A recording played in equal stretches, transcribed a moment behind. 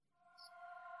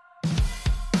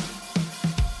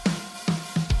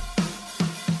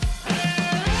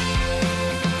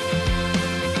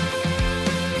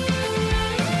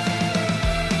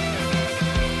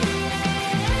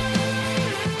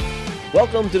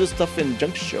Welcome to the Stuff and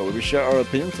Junk Show, where we share our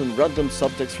opinions on random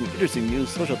subjects from interesting news,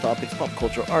 social topics, pop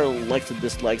culture, our likes and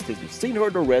dislikes, things we've seen,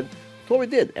 heard, or read, what we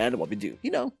did, and what we do.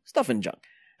 You know, stuff and junk.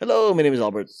 Hello, my name is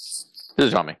Albert. This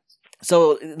is Tommy.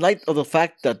 So, in light of the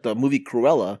fact that the movie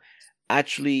Cruella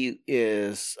actually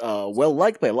is well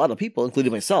liked by a lot of people,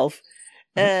 including myself,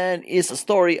 and is a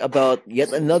story about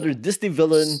yet another Disney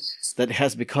villain that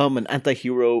has become an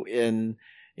anti-hero in,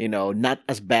 you know, not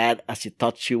as bad as you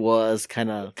thought she was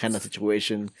kind of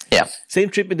situation. Yeah. Same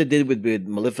treatment they did with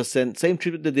Maleficent. Same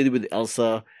treatment they did with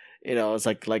Elsa. You know, it's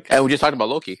like And we just talked about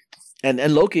Loki. and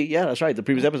Loki. Yeah, that's right. The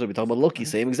previous episode we talked about Loki.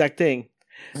 Same exact thing.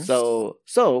 So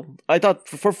I thought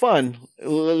for fun,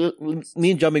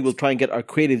 me and Jumping will try and get our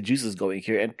creative juices going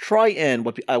here and try and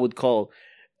what I would call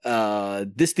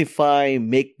Disneyfy,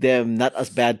 make them not as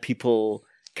bad people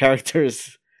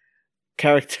characters.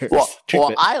 Well,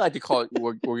 I like to call it.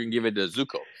 We're gonna give it to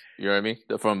Zuko. You know what I mean?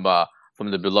 From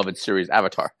the beloved series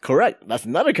Avatar. Correct. That's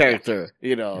another character.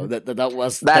 You know that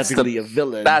was That's technically a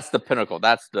villain. That's the pinnacle.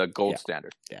 That's the gold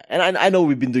standard. Yeah, and I know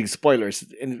we've been doing spoilers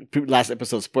in last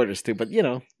episode spoilers too, but you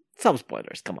know some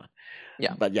spoilers. Come on.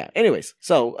 Yeah. But yeah. Anyways,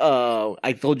 so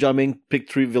I told Jamming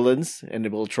pick 3 villains,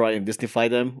 and we'll try and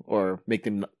Disneyfy them or make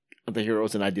them the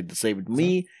heroes, and I did the same with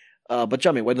me. But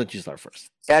Jamming, why don't you start first?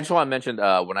 I just want to mention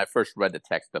when I first read the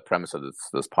text, the premise of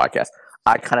this podcast,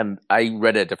 I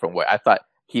read it a different way. I thought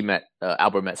he meant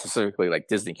Albert meant specifically like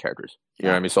Disney characters. You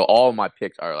know what I mean? So all my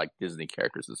picks are like Disney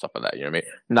characters and stuff like that. You know what I mean?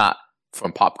 Not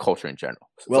from pop culture in general.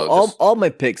 Well, so all my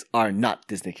picks are not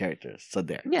Disney characters. So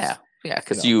there. Yeah,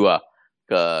 because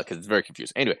because it's very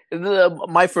confusing. Anyway, I'm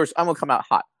gonna come out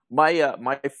hot.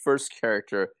 My first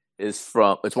character it's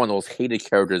one of those hated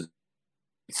characters.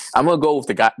 I'm gonna go with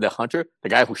the hunter, the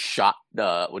guy who shot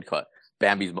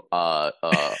Bambi's mom,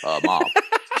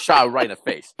 shot her right in the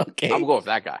face. Okay, I'm gonna go with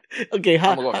that guy. Okay,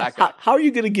 how are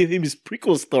you gonna give him his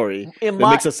prequel story that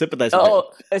makes us sympathize with him?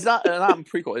 It's not a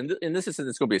prequel. In this instance,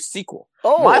 it's gonna be a sequel.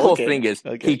 Oh, my whole thing is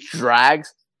he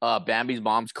drags Bambi's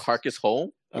mom's carcass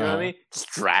home. You know what I mean? Just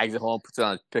drags it home, puts it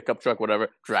on a pickup truck, whatever,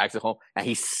 drags it home, and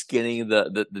he's skinning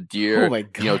the deer. Oh my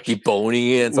god! You know,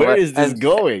 deboning it. And where is this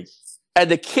going? And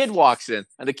the kid walks in,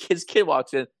 kid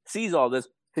walks in, sees all this.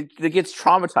 He gets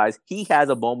traumatized. He has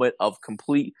a moment of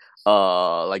complete,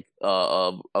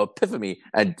 epiphany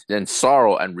and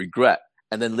sorrow and regret.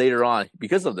 And then later on,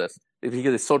 because of this,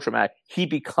 because it's so traumatic, he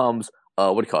becomes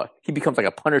He becomes like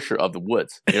a Punisher of the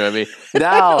woods. You know what I mean?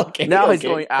 Now he's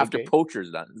going after poachers.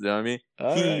 Then you know what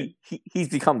I mean? He's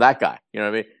become that guy. You know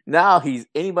what I mean? Now he's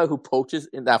anybody who poaches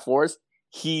in that forest.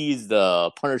 He's the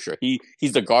Punisher.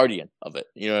 He's the guardian of it.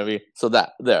 You know what I mean? So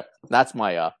that's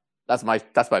my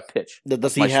pitch.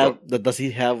 Does he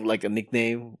have like a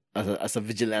nickname as a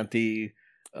vigilante,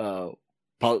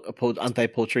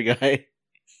 anti-poacher guy?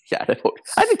 Yeah,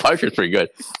 I think Punisher's pretty good.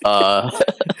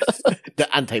 The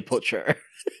anti-poacher.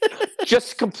 Just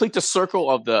to complete the circle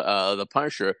of the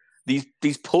Punisher.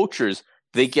 These poachers,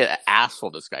 they get an ass for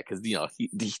this guy because you know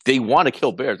they want to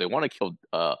kill bears, they want to kill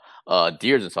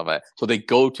deers and stuff like that. So they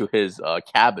go to his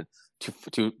cabin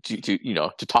to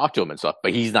talk to him and stuff,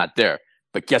 but he's not there.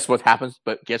 But guess what happens?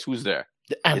 But guess who's there?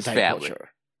 The anti-poacher.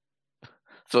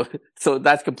 So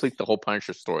that's complete the whole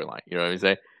Punisher storyline. You know what I'm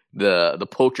saying? The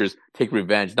poachers take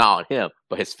revenge not on him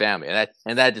but his family, and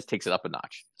that just takes it up a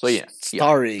notch. So yeah,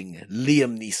 starring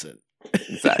Liam Neeson.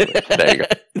 Exactly. There you go.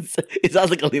 It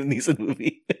sounds like a Liam Neeson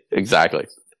movie. Exactly.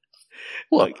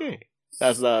 Well, okay.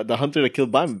 That's the hunter that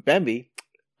killed Bambi.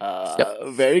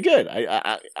 Very good.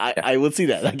 I would see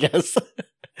that, I guess.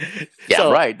 Yeah,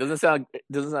 right. Doesn't sound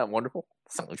wonderful?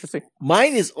 Sounds interesting.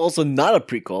 Mine is also not a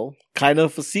prequel, kind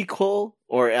of a sequel,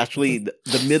 or actually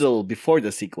the middle before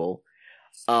the sequel.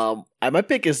 My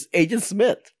pick is Agent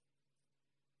Smith.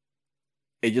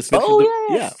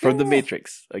 From The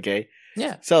Matrix. Okay.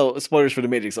 Yeah. So spoilers for The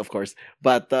Matrix, of course.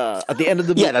 But at the end of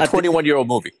the movie, the 21-year-old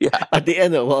movie. Yeah. At the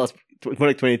end of it's more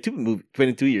like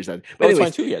 22 years then. But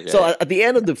anyways, 22 years. Yeah, so at the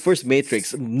end of the first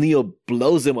Matrix, Neo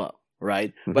blows him up,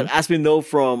 right? Mm-hmm. But as we know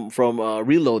from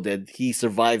Reloaded, he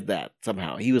survived that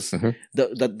somehow. He was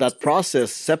that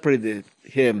process separated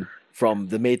him from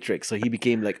the Matrix, so he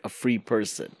became like a free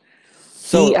person.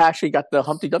 So he actually got the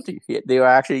Humpty Dumpty. They were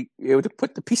actually able to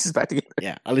put the pieces back together.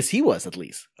 Yeah, at least he was.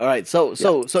 All right. So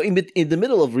in the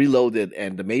middle of Reloaded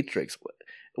and the Matrix,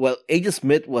 well, Agent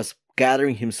Smith was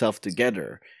gathering himself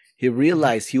together. He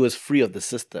realized he was free of the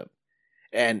system,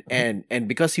 and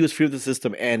because he was free of the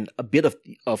system, and a bit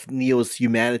of Neo's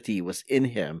humanity was in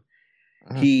him,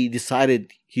 he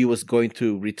decided he was going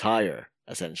to retire.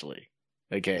 Essentially,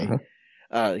 okay.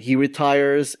 He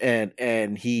retires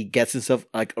and he gets himself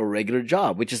like a regular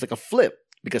job, which is like a flip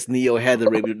because Neo had a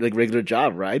regular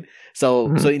job, right? So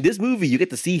Mhm. so in this movie, you get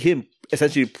to see him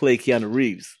essentially play Keanu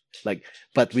Reeves,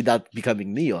 but without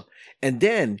becoming Neo. And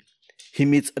then he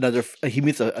meets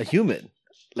a human,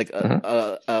 like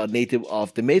Mhm. a native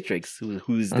of the Matrix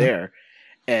who's Mhm. there,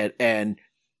 and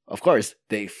of course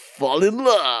they fall in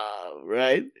love,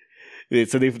 right?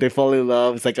 So they fall in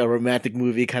love. It's like a romantic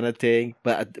movie kind of thing.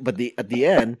 But at the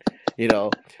end,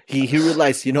 he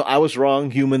realized, I was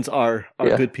wrong. Humans are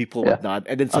Yeah. good people, Yeah. whatnot.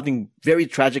 And then something very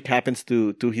tragic happens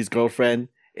to his girlfriend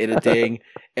in a thing,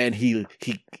 and he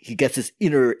gets his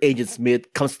inner Agent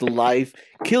Smith, comes to life,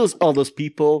 kills all those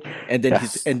people, and then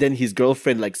Yes. his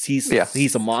girlfriend like sees Yeah.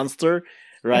 he's a monster,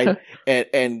 right?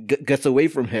 and gets away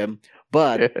from him,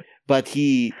 but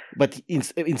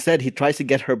instead he tries to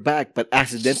get her back, but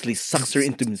accidentally sucks her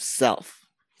into himself.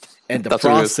 And the That's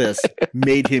what it is. process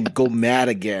made him go mad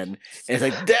again. And it's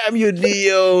like, damn you,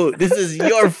 Neo, this is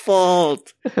your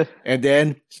fault. And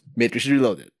then Matrix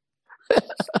Reloaded.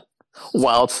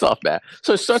 Wild stuff, man.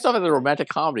 So it starts off as a romantic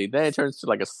comedy, then it turns to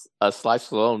like a Sly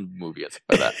Stallone movie and stuff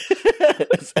like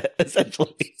that.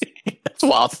 Essentially. It's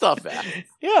wild stuff, man.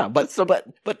 Yeah, but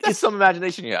That's it's some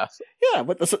imagination you have. yeah,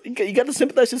 but you got to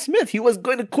sympathize with Smith. He was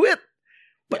going to quit,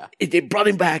 but they brought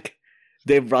him back.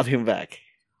 They brought him back.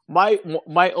 My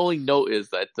only note is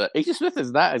that Agent Smith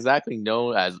is not exactly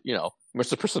known as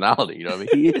Mr. Personality. You know what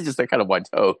I mean? He is just that kind of white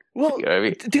toad. Well, You know what I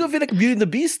mean? think of it like Beauty and the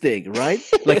Beast thing, right?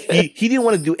 Like he didn't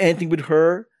want to do anything with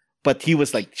her, but she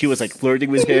was like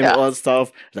flirting with him, Yeah. all that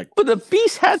stuff. Like, But the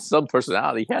Beast had some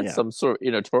personality. He had Yeah. some sort of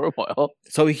inner turmoil.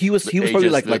 so he was Agent probably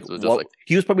like Smith was just what, like-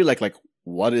 he was probably like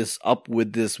what is up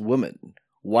with this woman?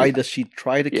 Why does she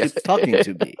try to Yeah. keep talking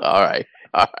to me? All right.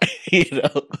 you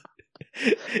know?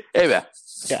 Hey, man.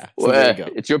 Yeah. So Well, there you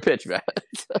go. it's your pitch, man.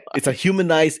 It's a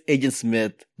humanized Agent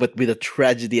Smith, but with a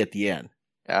tragedy at the end.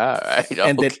 All right.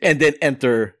 And Okay. then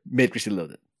enter Matrix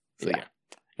Reloaded. So Yeah. yeah.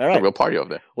 All A right. real party over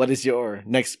there. What is your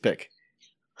next pick?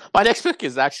 My next pick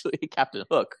is actually Captain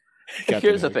Hook. Captain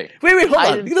Here's the Hook. thing. Wait, hold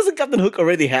I on. didn't- Doesn't Captain Hook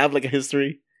already have like a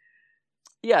history?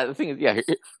 Yeah, the thing is,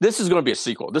 this is going to be a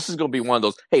sequel. This is going to be one of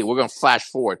those, hey, we're going to flash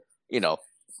forward.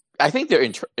 I think they're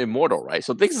immortal, right?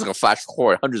 So this is going to flash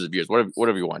forward hundreds of years,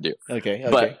 whatever you want to do. Okay.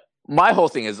 But my whole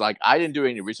thing is like, I didn't do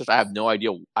any research. I have no idea.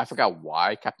 I forgot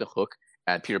why Captain Hook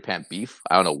and Peter Pan beef.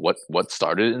 I don't know what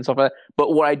started it and stuff like that.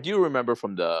 But what I do remember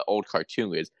from the old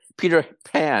cartoon is Peter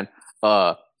Pan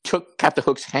took Captain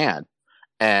Hook's hand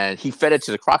and he fed it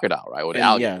to the crocodile, right? Or the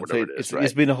alligator, whatever it is, right?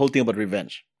 It's been a whole thing about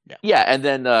revenge. Yeah. Yeah, and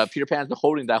then Peter Pan's been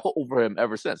holding that over him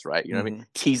ever since, right? You know what I mean?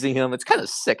 Teasing him. It's kind of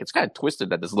sick. It's kind of twisted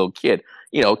that this little kid,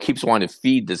 keeps wanting to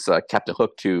feed this Captain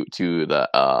Hook to the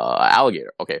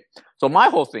alligator. Okay, so my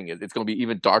whole thing is it's going to be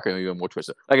even darker and even more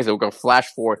twisted. Like I said, we're going to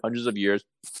flash forward hundreds of years.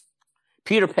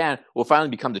 Peter Pan will finally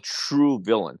become the true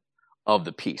villain of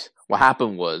the piece. What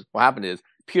happened is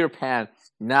Peter Pan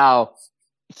now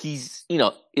he's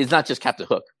is not just Captain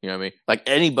Hook. You know what I mean? Like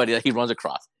anybody that he runs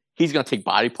across. He's gonna take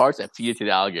body parts and feed it to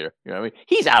the alligator. You know what I mean?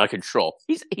 He's out of control.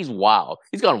 He's wild.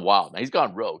 He's gone wild, man. He's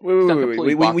gone rogue. He's gone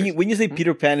completely bonkers. When you say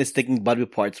Peter Pan is taking body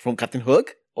parts from Captain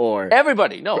Hook, or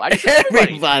Everybody, no, I just said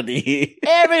everybody,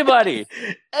 everybody,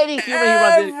 any human he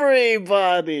runs in,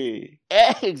 everybody.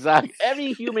 exactly,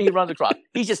 every human he runs across,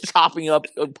 he's just chopping up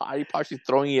body parts. He's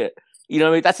throwing it. You know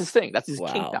what I mean? That's his thing. That's his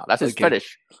kink now. That's his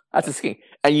fetish. That's his kink.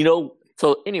 And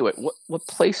so anyway, what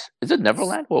place is it?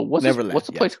 Neverland? Well, Neverland. what's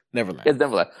the place? Neverland. It's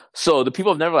Neverland. So the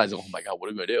people of Neverland is, oh my god, what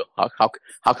are we gonna do?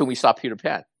 How can we stop Peter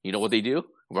Pan? You know what they do?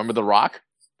 Remember The Rock,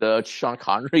 the Sean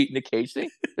Connery Nick Cage thing?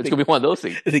 It's gonna be one of those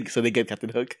things. I think so. They get Captain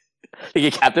Hook. They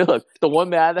get Captain Hook, the one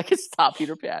man that can stop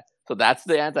Peter Pan. So that's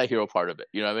the anti-hero part of it.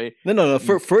 You know what I mean? No.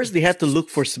 First, they have to look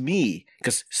for Smee,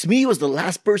 because Smee was the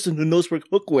last person who knows where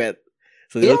Hook went.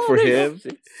 So they look for him,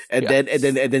 and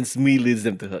then Smee leads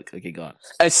them to Hook. Okay, go on.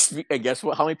 And guess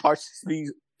what? How many parts Smee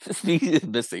is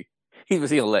missing? He's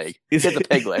missing a leg. He has a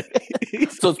peg leg.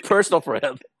 So it's personal for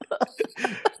him.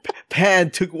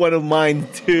 Pan took one of mine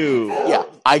too. Yeah,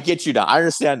 I get you now. I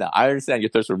understand that. I understand your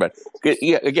thirst for revenge.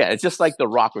 Yeah, again, it's just like The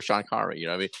Rock with Sean Connery. You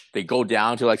know what I mean? They go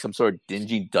down to like some sort of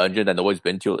dingy dungeon that nobody's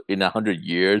been to in 100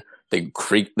 years. They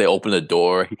open the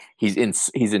door. He's in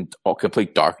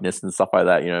complete darkness and stuff like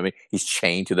that. You know what I mean? He's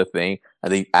chained to the thing,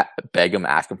 and they beg him,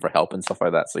 ask him for help and stuff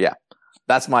like that. So yeah,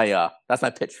 that's my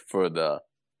pitch for the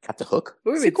Captain Hook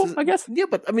sequel, I guess. Yeah,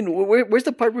 but I mean, where's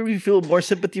the part where we feel more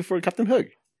sympathy for Captain Hook?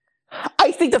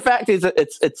 I think the fact is that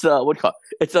it's what do you call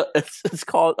it? It's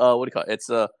called what do you call it? It's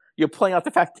you're playing out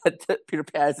the fact that Peter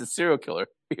Pan is a serial killer.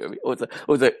 You know what I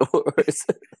mean?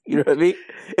 You know what I mean?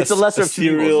 It's a lesser of two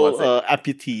serial evils.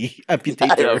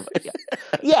 amputator.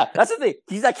 Yeah, that's the thing.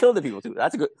 He's not killing the people too.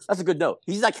 That's a good note.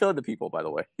 He's not killing the people, by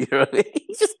the way. You know what I mean?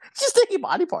 He's just taking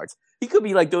body parts. He could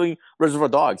be like doing Reservoir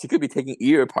Dogs. He could be taking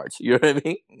ear parts. You know what I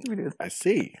mean? I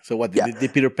see. So what?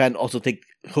 Did Peter Pan also take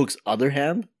Hook's other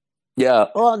hand? Yeah.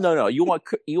 Oh no. You want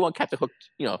Captain Hook,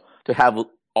 to have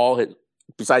all his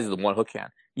besides the one Hook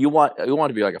hand. You want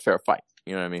to be like a fair fight.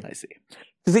 You know what I mean? I see.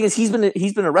 The thing is, he's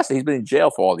been arrested. He's been in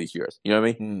jail for all these years. You know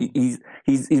what I mean?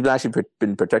 He's been actually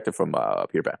been protected from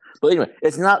Peter Pan. But anyway,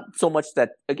 it's not so much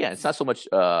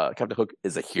Captain Hook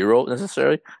is a hero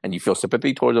necessarily, and you feel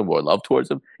sympathy towards him or love towards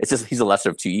him. It's just he's a lesser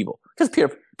of two evil. Because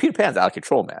Peter Pan's out of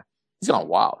control, man. He's gone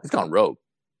wild. He's gone rogue.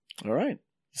 All right.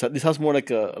 So this sounds more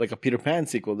like a Peter Pan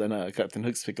sequel than a Captain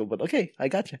Hook sequel. But okay, I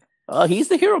got you. He's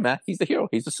the hero, man. He's the hero.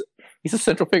 He's a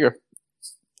central figure.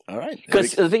 All right.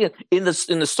 Because the thing is,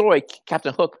 in the story,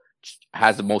 Captain Hook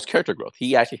has the most character growth.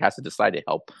 He actually has to decide to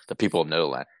help the people of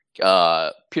Netherland.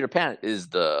 Peter Pan is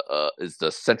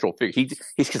the central figure.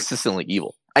 He's consistently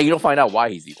evil, and you don't find out why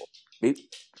he's evil.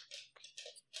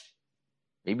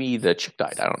 Maybe the chick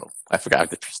died. I don't know. I forgot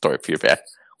the story of Peter Pan.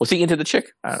 Was he into the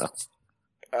chick? I don't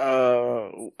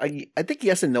know. I think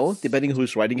yes and no, depending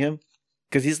who's writing him.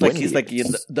 Because he's like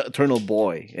the eternal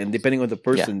boy, and depending on the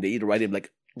person, they either write him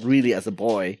like really as a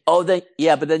boy. Oh, but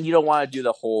then you don't want to do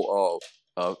the whole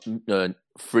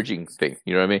fridging thing.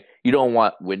 You know what I mean? You don't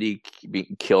want Wendy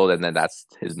being killed, and then that's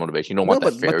his motivation. You don't want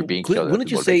that fairy being killed. Wouldn't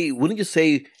you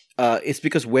say it's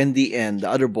because Wendy and the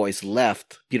other boys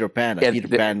left Peter Pan, and Peter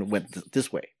Pan went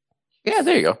this way? Yeah,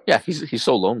 there you go. Yeah, he's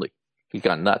so lonely. He's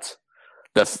gone nuts.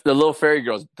 The little fairy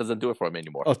girl doesn't do it for him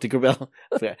anymore. Oh, Tinkerbell!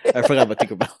 I forgot about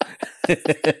Tinkerbell.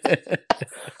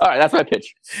 All right, that's my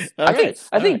pitch. I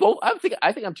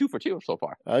think I'm 2 for 2 so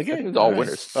far. Okay, it's all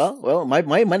winners. Well, my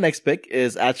next pick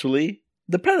is actually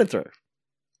the Predator.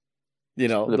 You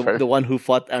know, the one who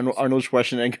fought Arnold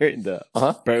Schwarzenegger in the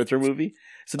Predator movie.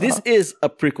 So this is a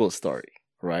prequel story,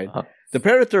 right? The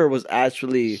Predator was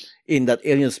actually in that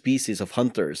alien species of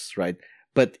hunters, right?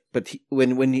 But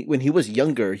when he was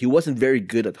younger, he wasn't very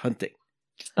good at hunting,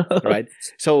 right?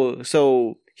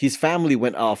 So his family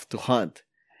went off to hunt,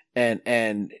 and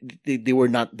they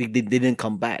didn't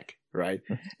come back, right?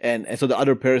 And so the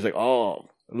other parents like, oh,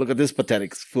 look at this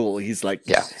pathetic fool. He's like,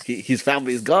 his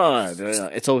family is gone,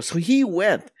 and so he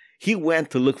went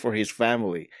to look for his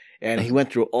family, and he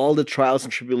went through all the trials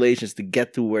and tribulations to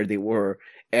get to where they were,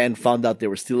 and found out they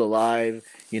were still alive.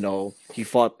 You know, he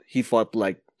fought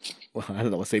like. Well, I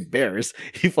don't know. Say bears.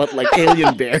 He fought like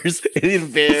alien bears,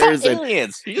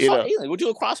 aliens. He just fought aliens. We'll do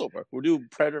a crossover. We'll do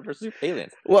Predator versus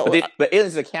aliens. Well, but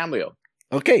aliens is a cameo.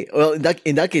 Okay. Well, in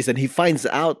that case, then he finds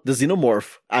out the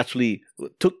xenomorph actually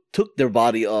took their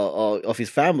body of his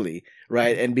family,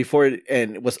 right? And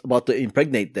was about to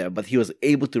impregnate them, but he was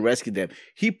able to rescue them.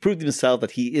 He proved himself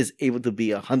that he is able to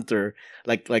be a hunter,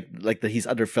 like his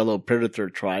other fellow predator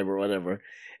tribe or whatever.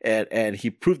 And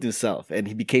he proved himself, and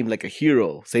he became like a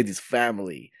hero, saved his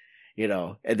family, you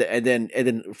know. And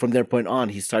then from that point on,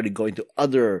 he started going to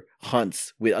other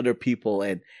hunts with other people,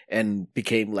 and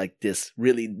became like this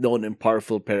really known and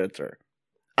powerful predator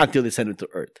until they sent him to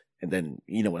Earth. And then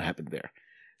you know what happened there.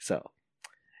 So,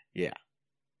 yeah,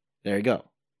 there you go.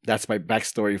 That's my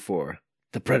backstory for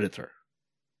the Predator.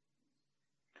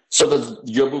 So does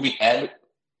your movie end?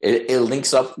 It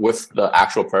links up with the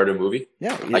actual Predator movie.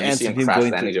 Yeah, it ends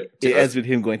with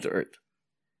him going to Earth.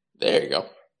 There you go.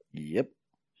 Yep.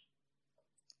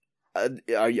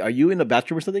 Are you in a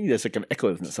bathroom or something? There's like an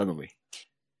echo suddenly.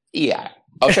 Yeah,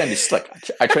 I was trying to be slick.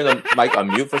 I turned the mic on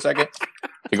mute for a second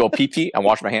to go pee and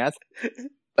wash my hands,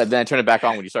 but then I turned it back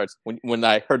on when you started. When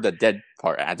I heard the dead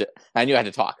part, I knew I had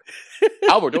to talk.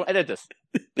 Albert, don't edit this.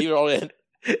 Leave it all in.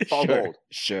 It's all gold.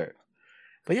 Sure.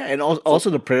 But yeah, and also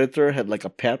the Predator had like a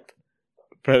pet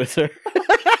predator.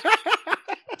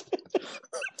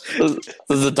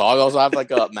 Does the dog also have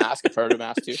like a mask, a predator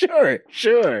mask too? Sure.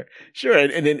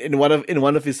 And in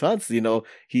one of his hunts, you know,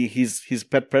 his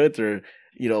pet predator,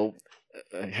 you know,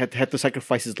 had to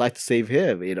sacrifice his life to save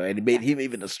him, you know, and it made him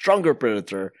even a stronger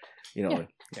predator, you know,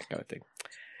 that kind of thing.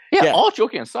 Yeah. All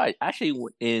joking aside, actually,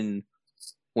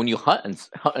 when you hunt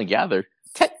and gather.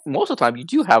 Most of the time, you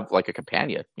do have like a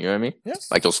companion. You know what I mean? Yeah.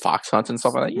 Like those fox hunts and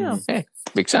stuff like that. Yeah, hey,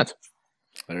 makes sense.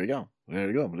 There you go.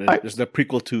 There's the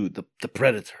prequel to the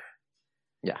Predator.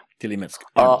 Yeah, Tilly Metz.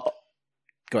 Go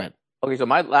ahead. Okay, so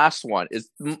my last one's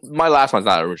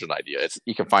not an original idea.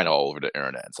 You can find it all over the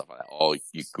internet and stuff like that.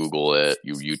 You Google it,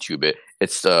 you YouTube it.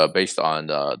 It's based on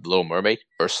the Little Mermaid,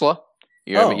 Ursula.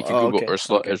 You know what I mean? If you Google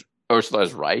Ursula, Ursula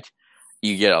is right.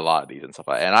 you get a lot of these and stuff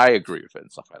like that. And I agree with it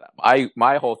and stuff like that.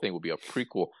 My whole thing would be a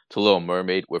prequel to Little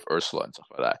Mermaid with Ursula and stuff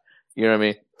like that. You know what I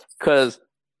mean? Because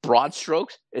broad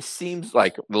strokes, it seems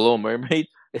like the Little Mermaid.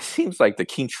 It seems like the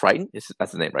King Triton.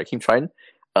 That's the name, right? King Triton.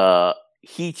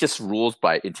 He just rules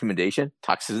by intimidation,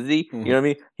 toxicity. You know what I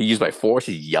mean? He used by force.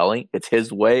 He's yelling. It's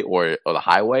his way or the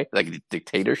highway, like a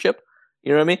dictatorship.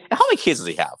 You know what I mean? And how many kids does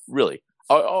he have? Really?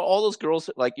 Are all those girls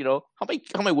like how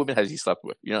many women has he slept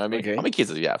with? You know what I mean? Okay. How many kids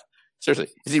does he have? Seriously,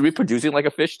 is he reproducing like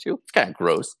a fish too? It's kind of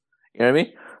gross. You know what I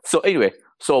mean? So anyway,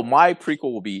 my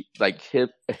prequel will be like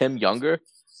him younger,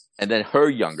 and then her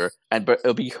younger, but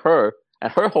it'll be her,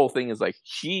 and her whole thing is like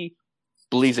she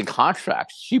believes in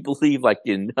contracts. She believes like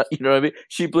in you know what I mean?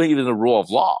 She believes in the rule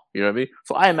of law. You know what I mean?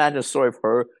 So I imagine a story of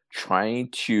her trying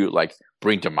to like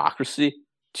bring democracy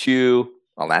to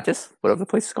Atlantis, whatever the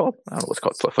place is called. I don't know what's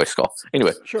the place is called.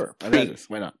 Anyway, sure, Atlantis.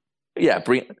 Why not? Yeah,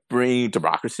 bring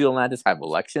democracy to Atlantis, have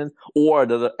elections, or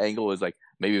another angle is like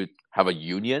maybe have a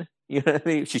union. You know what I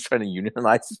mean? She's trying to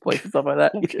unionize this place and stuff like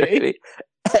that. Okay.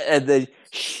 And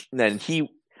then he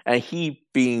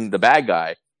being the bad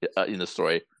guy in the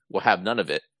story will have none of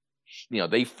it.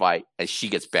 They fight and she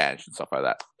gets banished and stuff like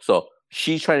that. So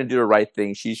she's trying to do the right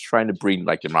thing. She's trying to bring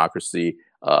like democracy,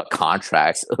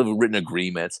 contracts, written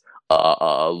agreements,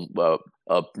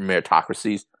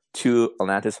 meritocracies to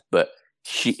Atlantis, but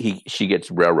she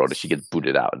gets railroaded. She gets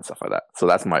booted out and stuff like that. So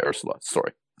that's my Ursula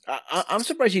story. I'm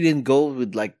surprised she didn't go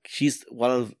with like she's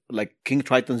one of like King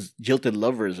Triton's jilted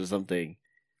lovers or something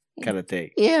kind of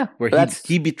thing. Yeah, where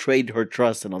he betrayed her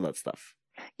trust and all that stuff.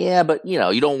 Yeah, but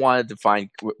you don't want to define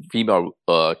female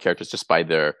characters just by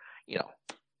their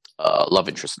love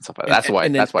interest and stuff like that. That's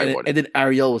why. And then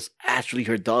Ariel was actually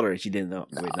her daughter. She didn't know.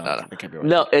 No, Wait, no. That can't be right.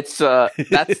 No, it's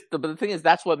that's but the thing is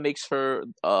that's what makes her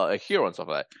a hero and stuff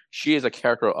like that. She is a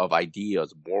character of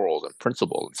ideas, morals, and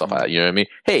principles and stuff like that. You know what I mean?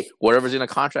 Hey, whatever's in a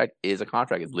contract is a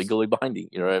contract. It's legally binding.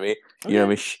 You know what I mean? Okay. You know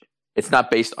what I mean? It's not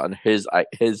based on his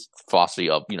philosophy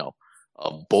of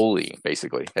of bullying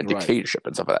basically and dictatorship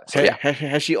and stuff like that. So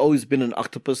has she always been an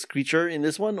octopus creature in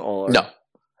this one or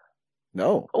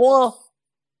no? Well.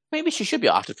 Maybe she should be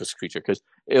an octopus creature because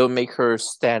it will make her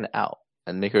stand out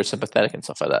and make her sympathetic and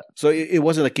stuff like that. So it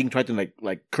wasn't like King Triton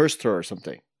like cursed her or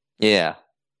something. Yeah,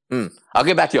 I'll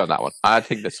get back to you on that one. I'll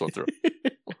take this one through.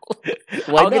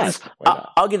 Why not?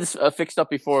 I'll get this fixed up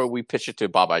before we pitch it to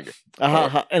Bob Iger.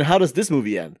 And how does this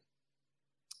movie end?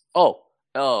 Oh!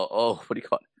 What do you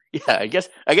call it? Yeah, I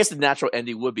guess the natural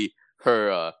ending would be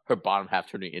her bottom half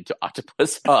turning into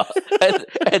octopus, and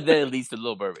then it leads to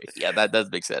Little Mermaid. Yeah, that does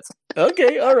make sense.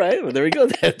 Okay, all right. Well, there we go.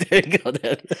 Then.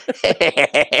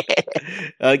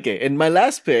 Okay, and my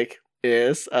last pick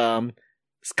is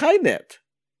Skynet.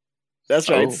 That's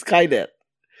right, Skynet.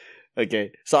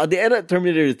 Okay, so at the end of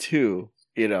Terminator 2,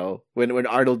 when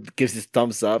Arnold gives his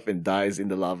thumbs up and dies in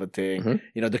the lava thing,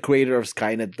 the creator of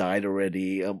Skynet died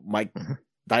already. Mike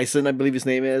Dyson, I believe his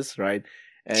name is, right?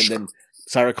 And then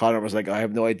Sarah Connor was like, I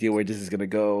have no idea where this is going to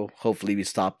go. Hopefully we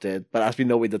stopped it. But as we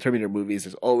know with the Terminator movies,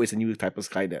 there's always a new type of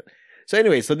Skynet. So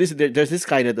anyway, there's this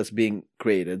Skynet that's being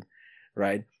created,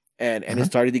 right? And it's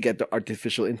starting to get the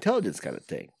artificial intelligence kind of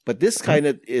thing. But this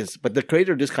Skynet but the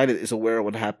creator of this Skynet is aware of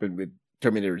what happened with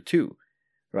Terminator 2,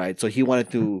 right? So he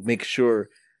wanted to make sure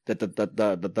that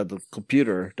the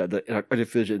computer, that the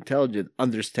artificial intelligence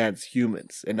understands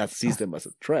humans and not sees them as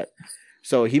a threat.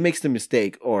 So he makes the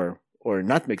mistake or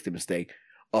not makes the mistake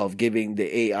of giving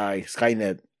the AI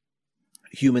Skynet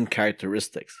human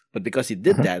characteristics. But because he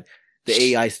did that, the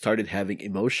AI started having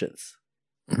emotions,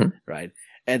 right?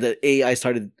 And the AI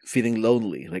started feeling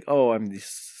lonely, like, oh, I'm this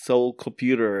sole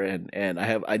computer, and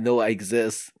I know I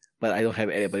exist, but I don't have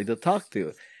anybody to talk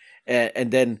to.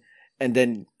 And then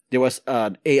there was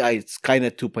an AI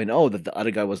Skynet 2.0 that the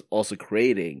other guy was also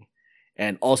creating.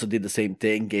 And also did the same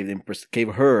thing,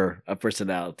 gave her a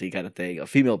personality kind of thing, a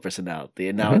female personality.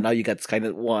 And now you got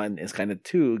Skynet 1 and Skynet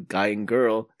 2, guy and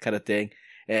girl kind of thing,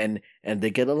 and they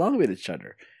get along with each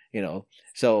other,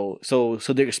 So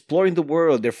they're exploring the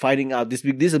world. They're finding out this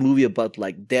is a movie about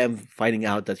like them finding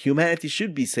out that humanity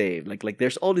should be saved. Like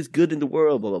there's all this good in the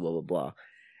world. Blah blah blah blah blah.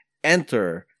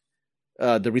 Enter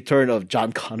the return of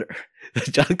John Connor.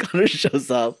 John Connor shows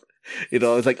up.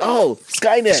 It's like, oh,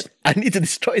 Skynet, I need to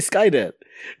destroy Skynet,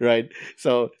 right?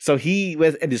 So he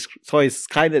went and destroys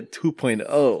Skynet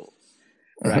 2.0,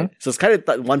 right? So Skynet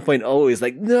 1.0 is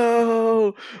like,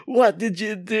 no, what did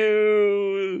you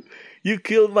do? You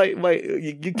killed my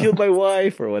you killed my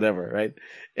wife or whatever, right?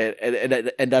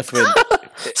 And that's when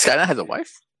Skynet has a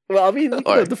wife. Well, I mean,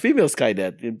 the female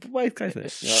Skynet, my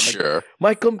Skynet, sure.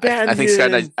 My companion. I think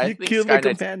Skynet. You killed my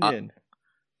companion.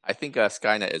 I think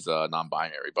Skynet is a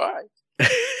non-binary. Bye.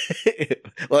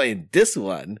 Well, in this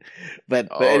one, but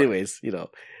anyways,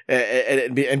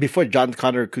 and before John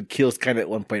Connor could kill Skynet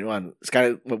 1.1,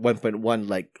 Skynet 1.1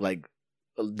 like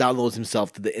downloads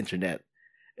himself to the internet,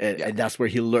 and that's where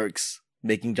he lurks,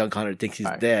 making John Connor think he's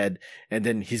dead, and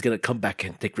then he's gonna come back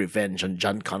and take revenge on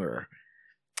John Connor.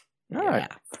 All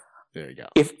right. There you go.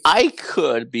 If I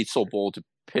could be so bold to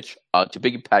pitch to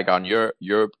piggyback on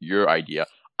your idea,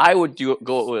 I would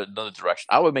go in another direction.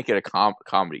 I would make it a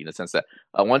comedy in the sense that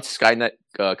once Skynet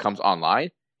comes online,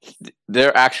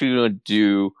 they're actually going to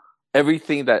do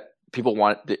everything that people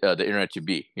want the internet to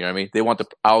be. You know what I mean? They want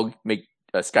I'll make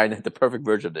Skynet the perfect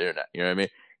version of the internet. You know what I mean?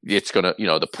 It's gonna,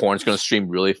 the porn's gonna stream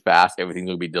really fast. Everything's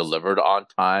gonna be delivered on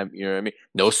time. You know what I mean?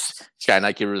 No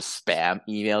Skynet get rid of spam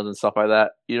emails and stuff like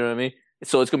that. You know what I mean?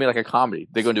 So it's gonna be like a comedy.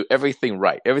 They're gonna do everything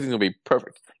right. Everything's gonna be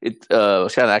perfect.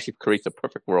 Skynet actually creates a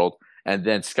perfect world, and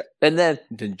then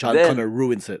John Connor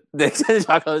ruins it. Then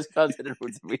John Connor comes in and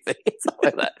ruins everything. Stuff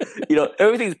like that.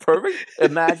 Everything's perfect.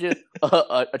 Imagine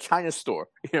a China store.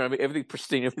 You know what I mean? Everything's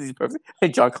pristine. Everything's perfect.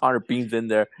 And John Connor beams in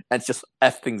there and just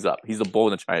f things up. He's a bull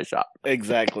in a China shop.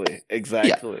 Exactly.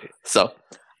 Yeah. So.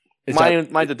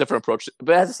 Mine's a different approach,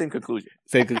 but it has the same conclusion.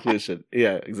 Same conclusion.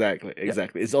 Yeah, exactly.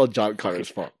 It's all John Connor's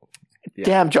fault. Yeah.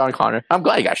 Damn, John Connor. I'm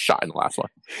glad he got shot in the last one.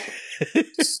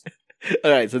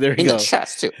 All right, so there we go. In the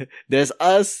chest, too. There's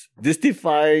us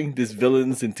distifying these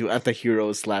villains into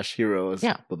anti-heroes / heroes.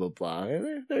 Yeah. Blah, blah, blah.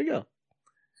 There you go.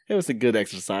 It was a good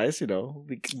exercise, I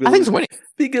think it's winning.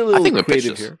 Be a little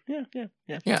creative here.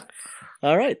 Yeah.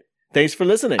 All right. Thanks for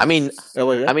listening. I mean,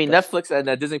 Netflix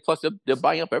and Disney Plus, they're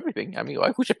buying up everything. I mean,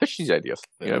 who should pitch these ideas?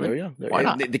 You know what I mean? Why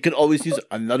not? They could always use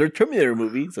another Terminator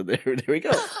movie, so there we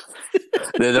go.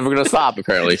 They're never going to stop,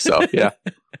 apparently. So, yeah.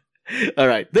 All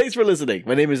right. Thanks for listening.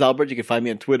 My name is Albert. You can find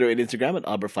me on Twitter and Instagram at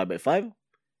Albert5x5.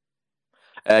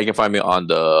 You can find me on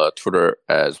the Twitter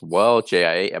as well,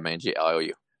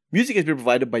 JIAMANGLIOU. Music has been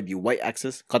provided by the White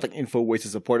Axis. Contact info, ways to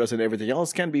support us, and everything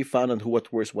else can be found on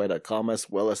whowhatwhereswhy.com as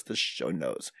well as the show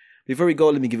notes. Before we go,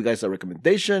 let me give you guys a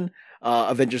recommendation.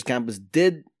 Avengers Campus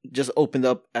did just open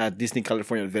up at Disney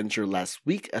California Adventure last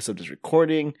week as of this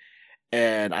recording.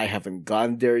 And I haven't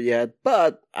gone there yet,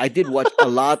 but I did watch a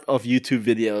lot of YouTube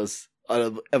videos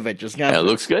of Avengers Campus. It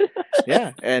looks good.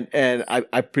 Yeah, and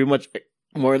I pretty much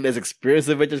more or less experienced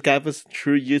Avengers Campus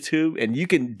through YouTube, and you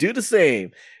can do the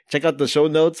same. Check out the show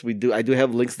notes. I do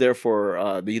have links there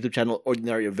for the YouTube channel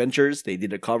Ordinary Adventures. They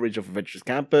did a coverage of Avengers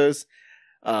Campus.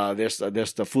 There's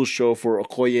the full show for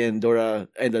Okoye and Dora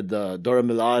and the Dora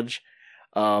Milaje.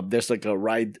 There's like a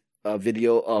ride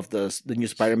video of the new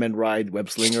Spider-Man ride, Web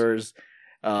Slingers.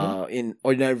 In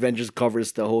Ordinary Adventures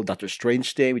covers the whole Doctor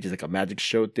Strange thing, which is like a magic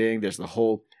show thing. There's the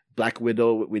whole Black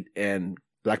Widow and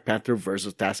Black Panther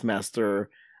versus Taskmaster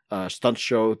stunt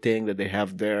show thing that they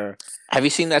have there. Have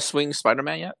you seen that Swing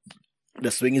Spider-Man yet?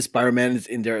 The Swinging Spider-Man is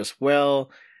in there as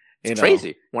well. It's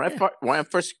crazy. When I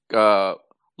first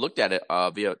looked at it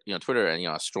via Twitter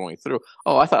and strolling through,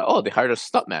 I thought, they hired a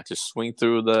stuntman to swing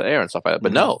through the air and stuff like that.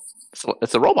 But no,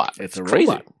 it's a robot. It's crazy.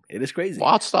 Robot. It is crazy.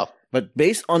 Wild stuff. But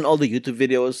based on all the YouTube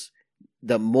videos,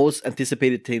 the most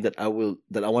anticipated thing that I want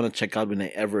to check out when I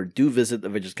ever do visit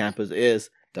Avengers Campus is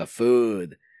the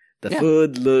food. The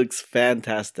food looks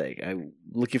fantastic. I'm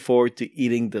looking forward to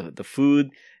eating the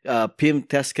food. PM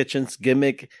Test Kitchen's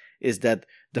gimmick is that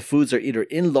the foods are either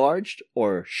enlarged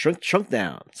or shrunk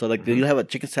down. So like you'll have a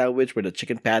chicken sandwich where the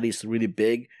chicken patty is really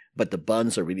big, but the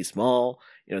buns are really small.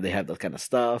 They have that kind of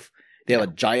stuff. They have a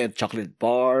giant chocolate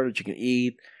bar that you can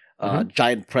eat,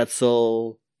 giant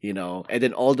pretzel, and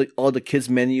then all the kids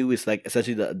menu is like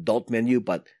essentially the adult menu,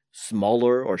 but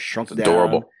smaller or shrunk down.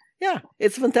 Adorable. Yeah,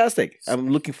 it's fantastic. I'm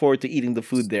looking forward to eating the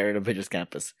food there at Avengers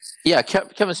Campus. Yeah,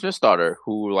 Kevin Smith's daughter,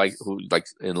 who's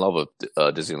in love with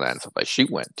Disneyland and stuff like, she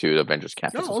went to the Avengers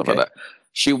Campus and stuff like that.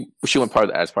 She went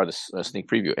as part of the sneak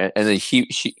preview, and then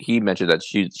he mentioned that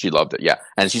she loved it. Yeah,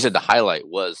 and she said the highlight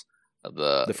was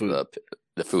the food.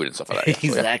 The food and stuff like that. Yeah.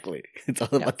 Exactly. It's all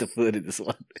about the food in this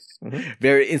one.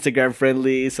 Very Instagram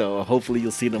friendly, so hopefully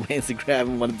you'll see it on my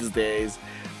Instagram one of these days.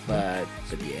 But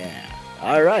yeah.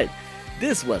 All right.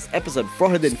 This was episode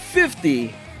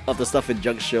 450 of the Stuff and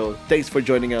Junk Show. Thanks for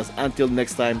joining us. Until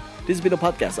next time, this has been a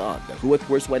podcast on the Who What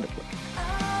Where's Why Network.